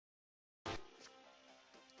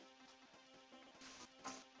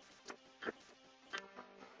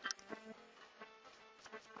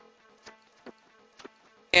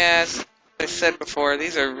Yeah, as I said before,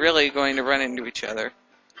 these are really going to run into each other.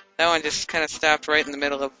 That one just kind of stopped right in the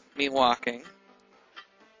middle of me walking.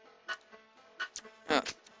 Oh,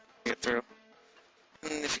 get through.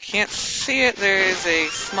 And if you can't see it, there is a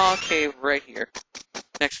small cave right here,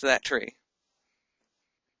 next to that tree.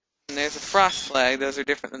 And there's a frost flag. Those are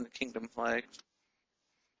different than the kingdom flag.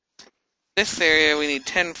 This area, we need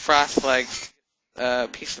 10 frost flags,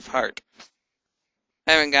 piece of heart.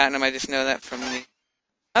 I haven't gotten them, I just know that from the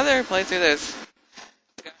other playthrough that's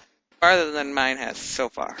farther than mine has so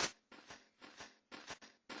far.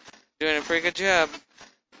 Doing a pretty good job.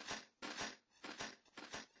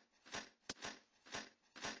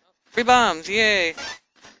 Free bombs, yay!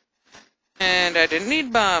 And I didn't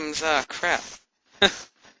need bombs, ah, crap.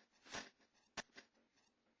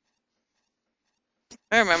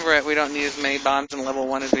 I remember it, we don't need as many bombs in level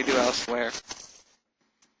 1 as we do elsewhere.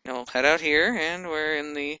 Now we'll head out here, and we're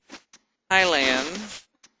in the highlands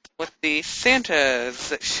with the Santas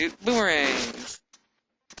that shoot boomerangs.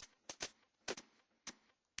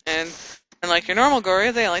 And unlike your normal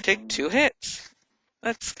Goria, they only take 2 hits.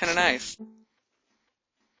 That's kind of nice.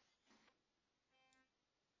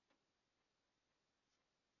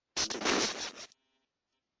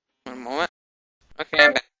 One moment. Okay,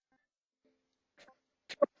 I'm back.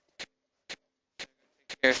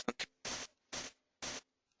 Here's some.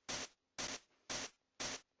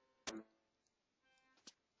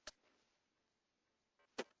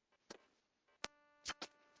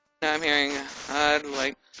 Now I'm hearing odd,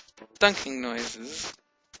 like, thunking noises.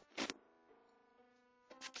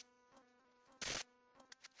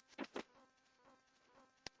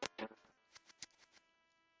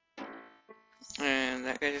 And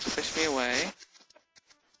that guy just pushed me away.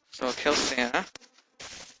 So I'll kill Santa.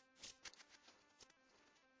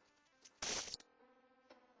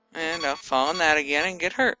 And I'll fall on that again and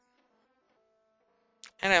get hurt.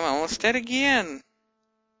 And I'm almost dead again.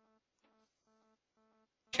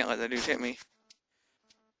 Can't let that dude hit me.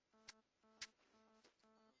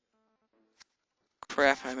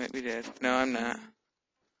 Crap, I might be dead. No, I'm not.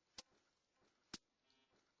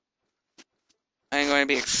 I'm going to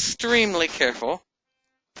be extremely careful.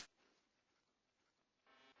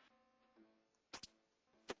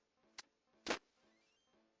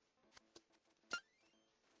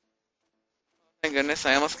 Thank goodness,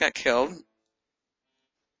 I almost got killed.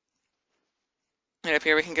 And up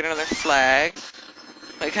here we can get another flag.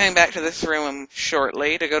 I'll be coming back to this room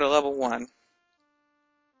shortly to go to level 1.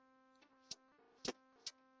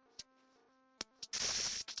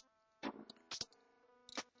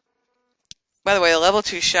 By the way, the level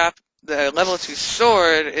 2 shop, the level 2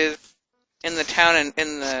 sword is in the town and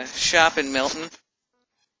in the shop in Milton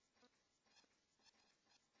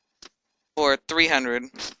for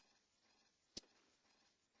 300.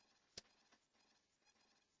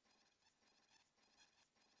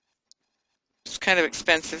 It's kind of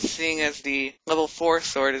expensive, seeing as the level 4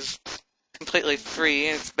 sword is completely free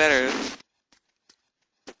and it's better.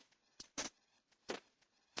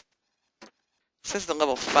 It says the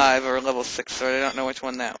level 5 or level 6 sword. I don't know which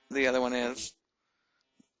one the other one is.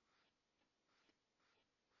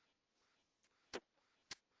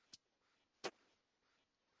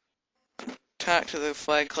 Talk to the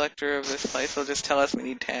flag collector of this place. He'll just tell us we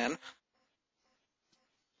need 10.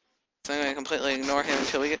 So I'm going to completely ignore him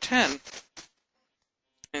until we get 10.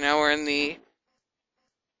 And now we're in the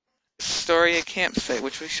Historia campsite,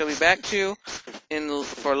 which we shall be back to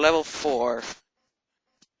for level 4.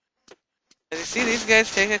 As you see, these guys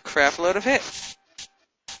take a crap load of hits.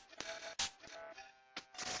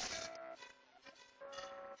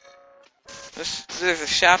 There's a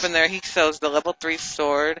shop in there. He sells the level 3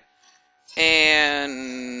 sword and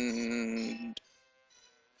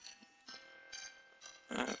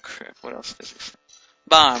oh crap! What else does he sell?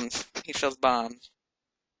 Bombs. He sells bombs.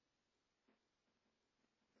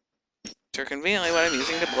 Which are conveniently what I'm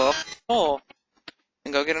using to blow up the hole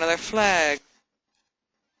and go get another flag.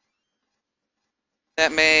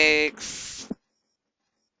 That makes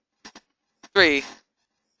 3.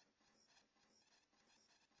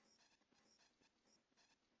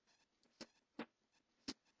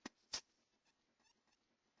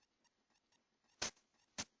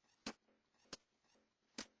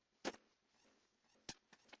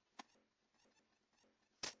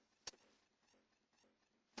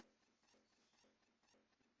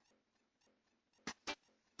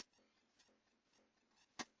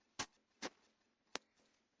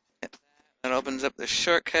 That opens up the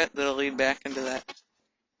shortcut that'll lead back into that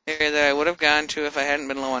area that I would have gone to if I hadn't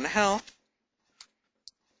been low on health.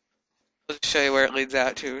 I'll just show you where it leads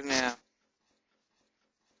out to now.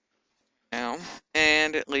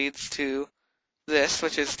 And it leads to this,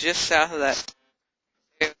 which is just south of that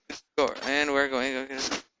door, and we're going to go get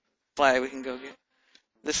a flag. We can go get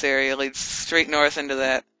this area leads straight north into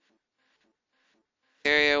that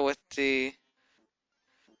area with the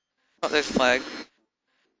there's a flag.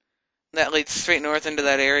 That leads straight north into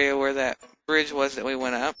that area where that bridge was that we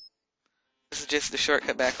went up. This is just the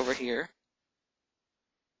shortcut back over here.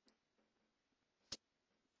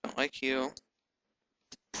 Don't like you.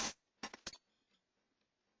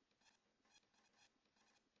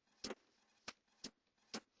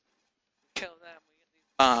 Kill them. We get these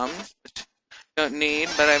bombs, which I don't need,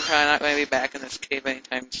 but I'm probably not going to be back in this cave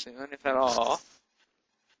anytime soon, if at all.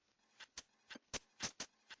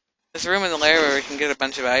 There's a room in the lair where we can get a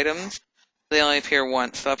bunch of items. They only appear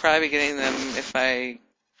once, so I'll probably be getting them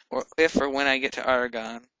if or when I get to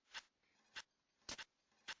Argon.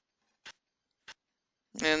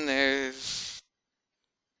 And there's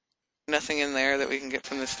nothing in there that we can get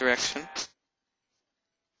from this direction.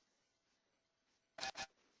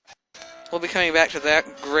 We'll be coming back to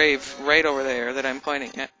that grave right over there that I'm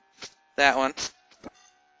pointing at. That one.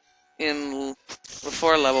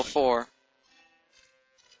 Before level 4.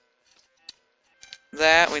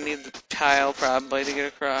 That, we need the tile probably to get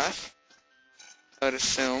across, I would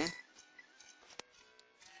assume.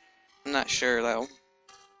 I'm not sure though.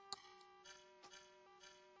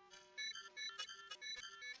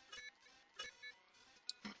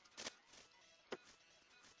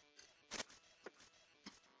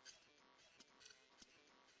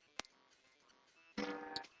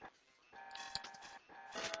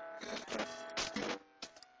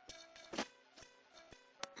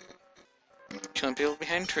 Killing people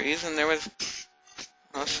behind trees, and there was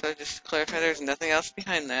also, just to clarify, there's nothing else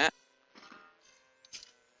behind that.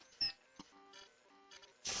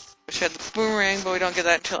 Wish I had the boomerang, but we don't get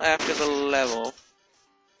that until after the level.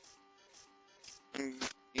 And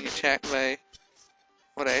you attack by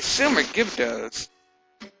what I assume are Gibdos,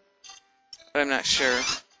 but I'm not sure.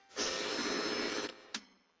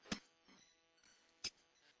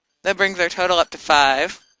 That brings our total up to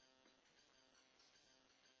 5.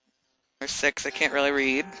 Or 6, I can't really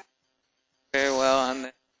read very well on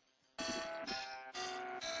the...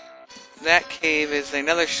 That cave is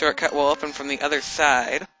another shortcut we'll open from the other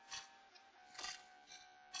side.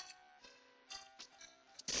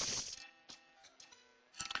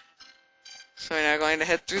 So we're now going to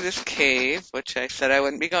head through this cave, which I said I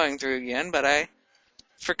wouldn't be going through again, but I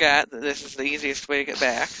forgot that this is the easiest way to get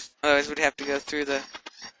back. Otherwise we'd have to go through the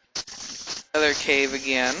other cave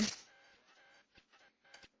again.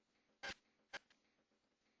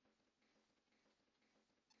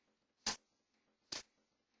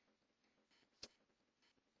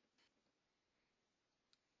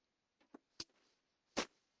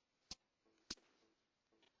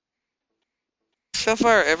 So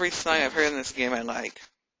far, every song I've heard in this game I like.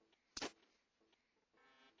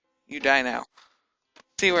 You die now.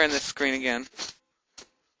 See, we're in this screen again.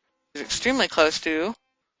 It's extremely close to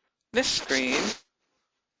this screen,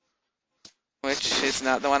 which is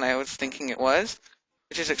not the one I was thinking it was,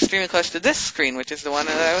 which is extremely close to this screen, which is the one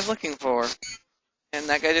that I was looking for. And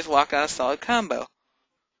that guy just walked on a solid combo.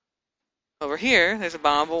 Over here, there's a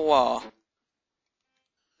bombable wall.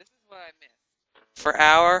 This is what I missed. For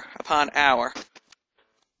hour upon hour.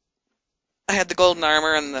 I had the golden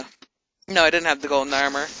armor and the... No, I didn't have the golden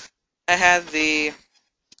armor. I had the...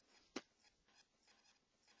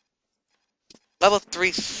 level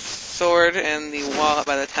 3 sword and the wallet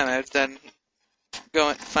by the time I was done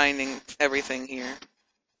finding everything here.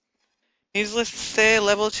 Needless to say,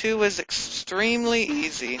 level 2 was extremely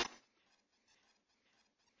easy.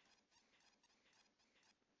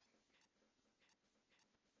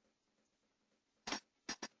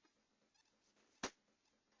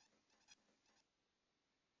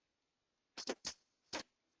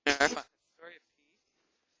 I found Historia Peak,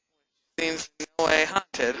 which seems in no way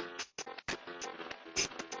haunted.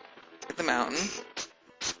 At the mountain.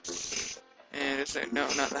 And is there... No,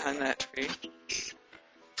 not behind that tree.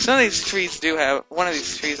 Some of these trees do have... One of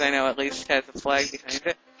these trees I know at least has a flag behind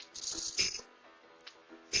it.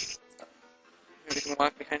 We can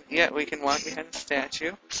walk behind... Yeah, we can walk behind the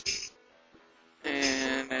statue.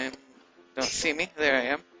 And don't see me. There I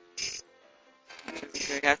am.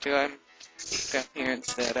 We have to... I'm down here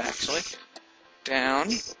instead, actually. Down.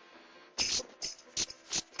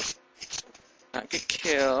 Not get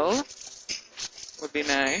killed. Would be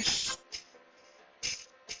nice.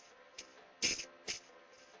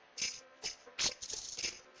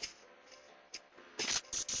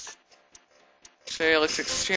 So it looks extremely